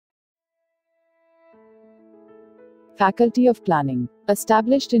Faculty of Planning.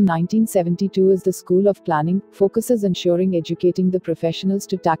 Established in 1972 as the School of Planning, focuses ensuring educating the professionals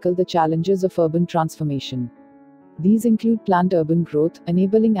to tackle the challenges of urban transformation. These include planned urban growth,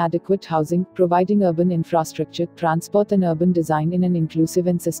 enabling adequate housing, providing urban infrastructure, transport and urban design in an inclusive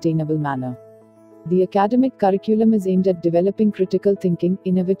and sustainable manner. The academic curriculum is aimed at developing critical thinking,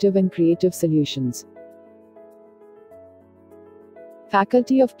 innovative and creative solutions.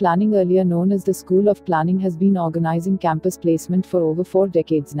 Faculty of Planning, earlier known as the School of Planning, has been organizing campus placement for over 4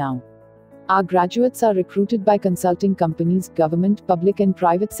 decades now. Our graduates are recruited by consulting companies, government, public and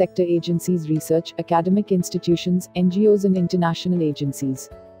private sector agencies, research, academic institutions, NGOs and international agencies.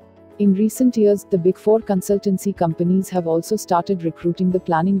 In recent years, the Big Four consultancy companies have also started recruiting the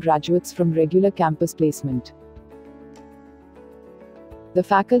planning graduates from regular campus placement. The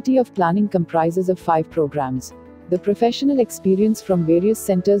Faculty of Planning comprises of 5 programs. The professional experience from various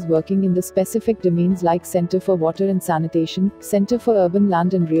centers working in the specific domains like Center for Water and Sanitation, Center for Urban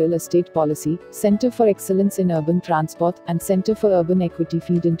Land and Real Estate Policy, Center for Excellence in Urban Transport, and Center for Urban Equity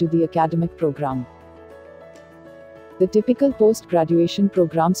feed into the academic program. The typical post-graduation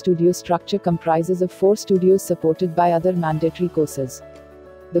program studio structure comprises of 4 studios supported by other mandatory courses.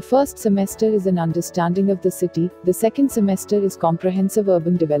 The first semester is an understanding of the city, the second semester is comprehensive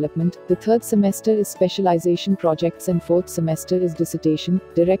urban development, the third semester is specialization projects and fourth semester is dissertation,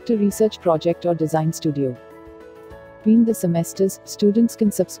 director research project or design studio. Between the semesters, students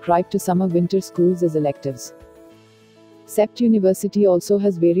can subscribe to summer-winter schools as electives. CEPT University also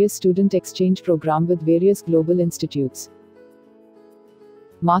has various student exchange program with various global institutes.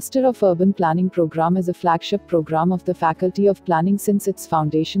 Master of Urban Planning program is a flagship program of the Faculty of Planning since its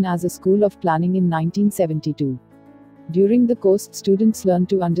foundation as a School of Planning in 1972. During the course, students learn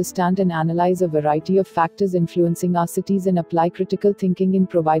to understand and analyze a variety of factors influencing our cities and apply critical thinking in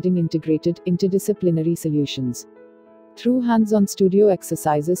providing integrated, interdisciplinary solutions. Through hands-on studio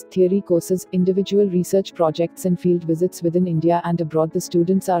exercises, theory courses, individual research projects and field visits within India and abroad, the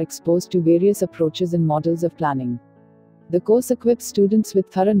students are exposed to various approaches and models of planning. The course equips students with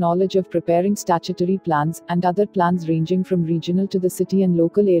thorough knowledge of preparing statutory plans, and other plans ranging from regional to the city and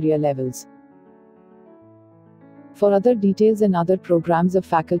local area levels. For other details and other programs of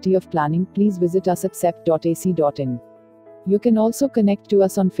Faculty of Planning, please visit us at cept.ac.in. You can also connect to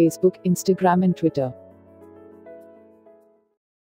us on Facebook, Instagram and Twitter.